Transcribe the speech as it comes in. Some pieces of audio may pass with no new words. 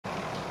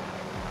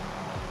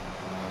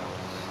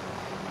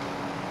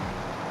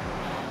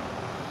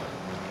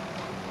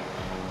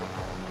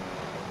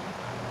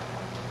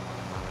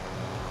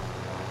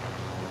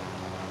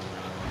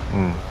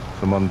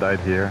Someone died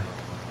here.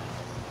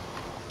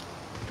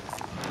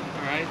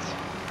 Alright.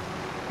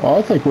 Well,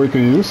 I think we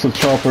could use the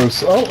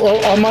choppers.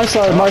 Oh, on my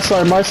side, my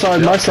side, my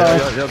side, Yep, my side.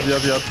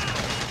 Yep.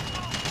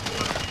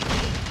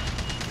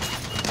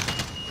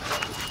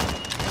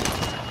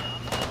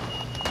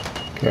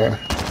 Okay.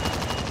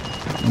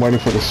 I'm waiting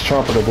for this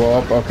chopper to blow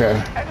up. Okay.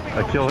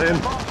 I kill him.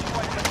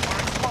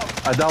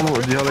 I down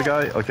the other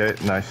guy. Okay,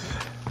 nice.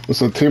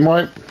 Is it team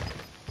wipe?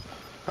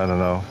 I don't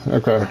know.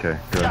 Okay. Okay,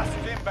 good.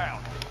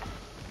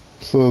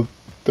 So,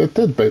 that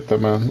did bait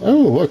them in.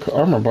 Oh, look,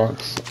 armor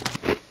box.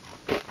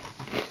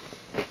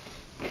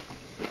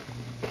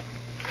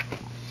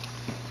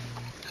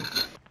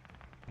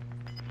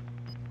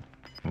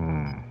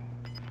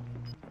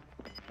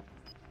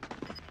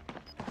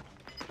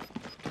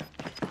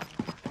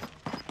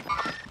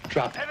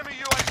 Drop. Enemy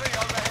UAV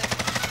overhead.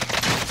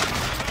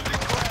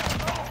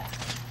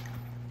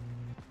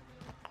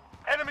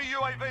 Enemy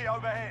UAV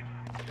overhead.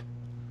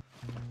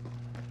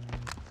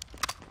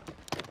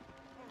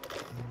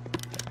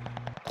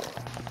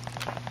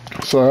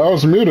 So I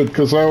was muted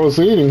because I was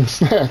eating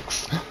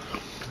snacks.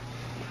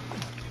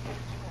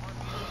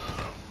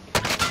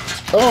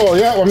 Oh,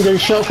 yeah, I'm getting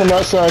shot from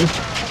that side.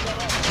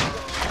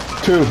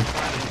 2.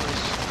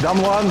 Down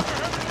one.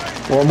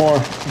 One more.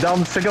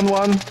 Down second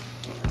one.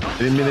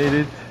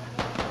 Eliminated.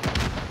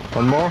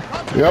 One more.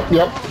 Yep.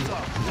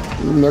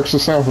 Next to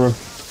Sanford.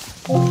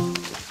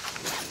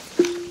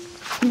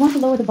 You want to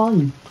lower the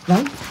volume,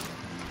 right?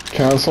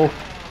 Cancel.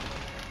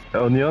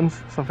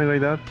 Onions, something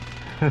like that.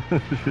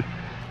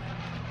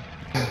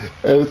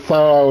 I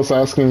thought I was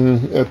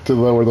asking it to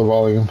lower the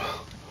volume.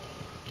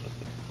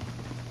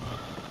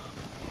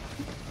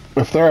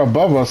 If they're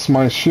above us,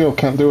 my shield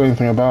can't do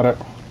anything about it.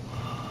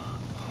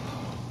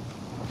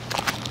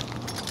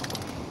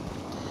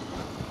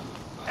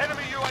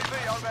 Enemy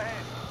UAV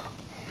overhead.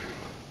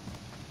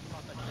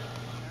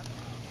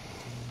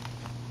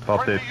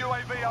 Popped it. Friendly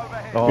UAV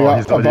overhead. Oh, Yeah,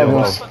 he's not above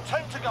yellow. us.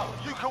 10 to go.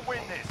 You can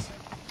win this.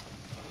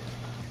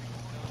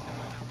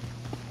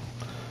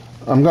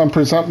 I'm gonna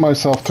present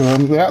myself to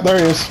him. Yeah, there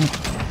he is.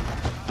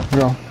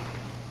 Go.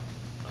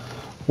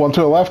 One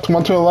to the left,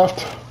 one to the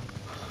left.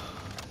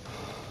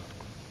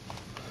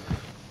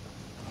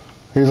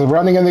 He's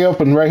running in the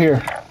open right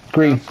here.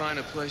 Green. Find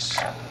a place.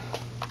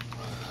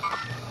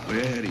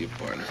 Way ahead of you,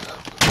 partner.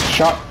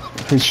 Shot.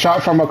 He's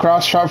shot from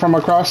across, I'll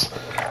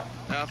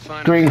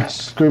find Green. a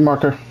place. Green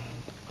marker.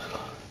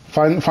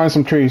 Find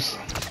some trees.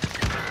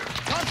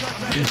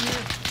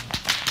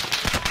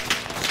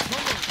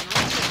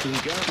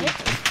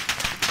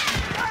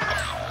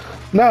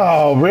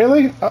 No,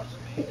 really?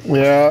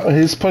 Yeah,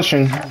 he's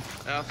pushing.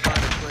 I'll find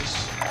a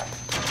place.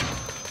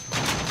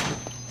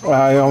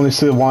 I only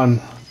see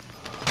one.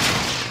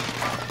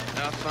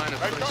 I'll find a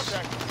place.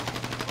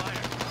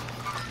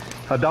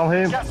 I down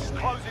him. Gas is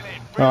closing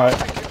in. Alright,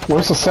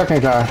 where's the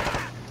second guy?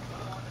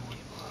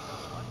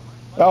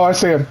 Oh, I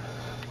see him.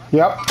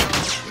 Yep,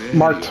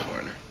 marked.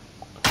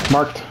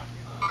 Marked.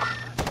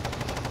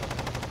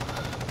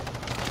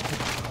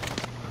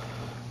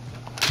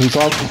 He's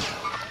on.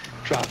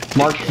 Drop.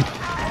 Marked.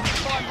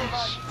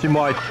 Team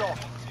white.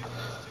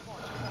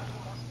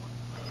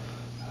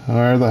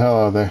 Where the hell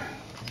are they?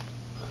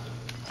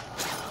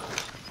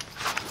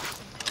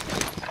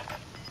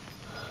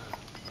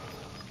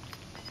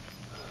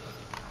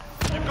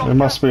 They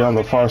must be on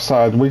the far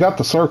side. We got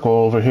the circle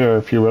over here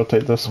if you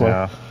rotate this way.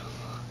 Yeah.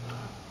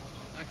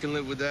 I can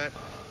live with that.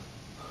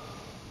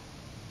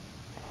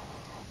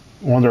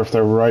 Wonder if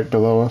they're right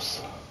below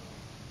us.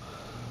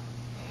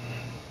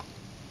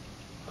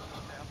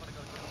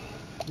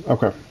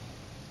 Okay.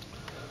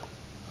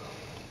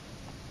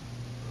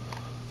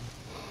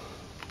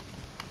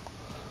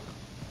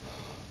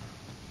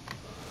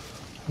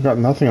 I've got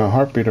nothing on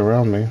heartbeat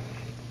around me.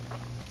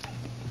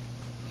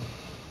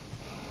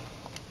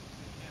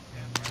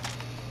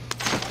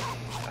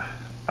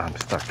 I'm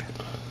stuck.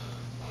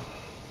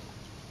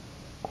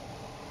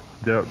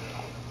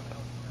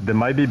 They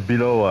might be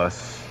below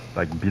us.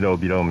 Like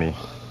below me.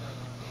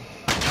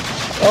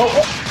 Oh!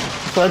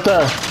 Right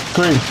there!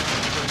 Green.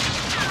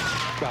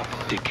 Drop,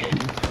 dickhead.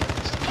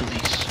 It's the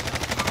police.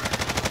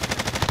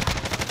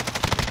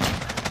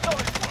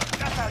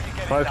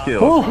 5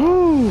 kills.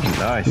 Woo.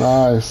 Nice.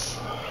 Nice.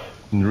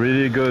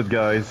 Really good,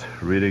 guys.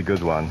 Really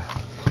good one.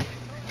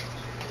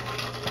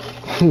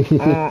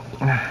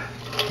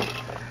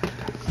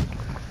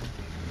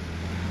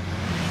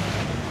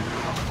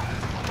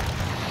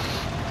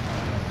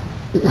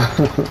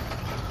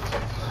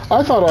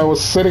 I thought I was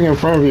sitting in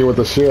front of you with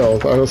the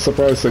shield. I was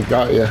surprised it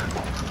got you.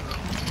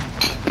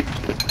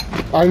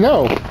 I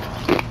know.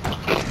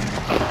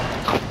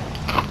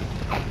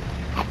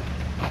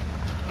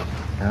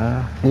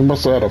 He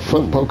must have had a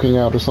foot poking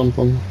out or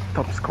something.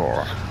 Top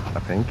score, I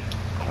think.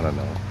 I don't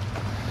know.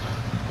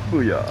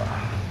 Booyah.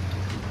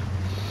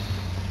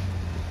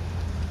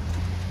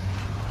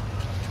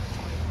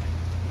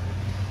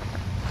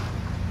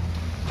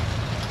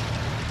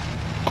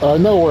 I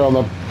know we're on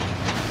the...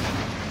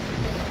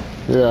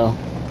 Yeah.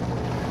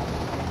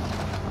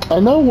 I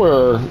know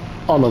we're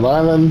on an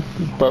island,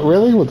 but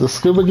really, with the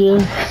scuba gear?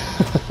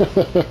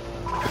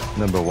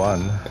 Number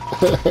one.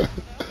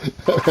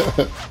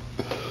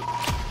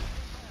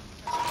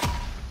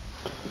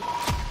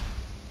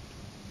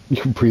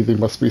 Your breathing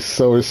must be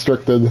so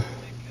restricted.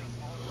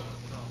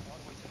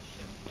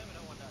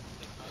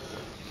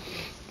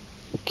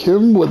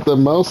 Kim with the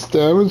most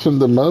damage and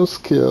the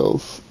most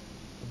kills.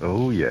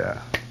 Oh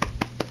yeah.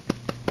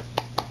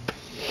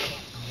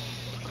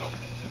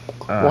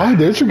 Why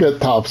did you get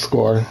top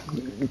score?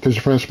 Did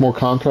you finish more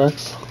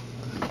contracts?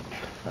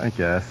 I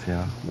guess,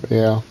 yeah.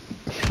 Yeah.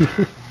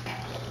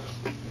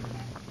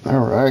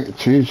 Alright,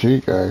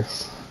 GG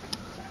guys.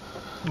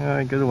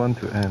 Yeah, good one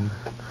to end.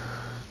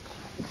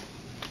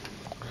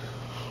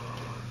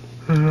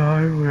 And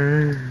I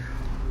win.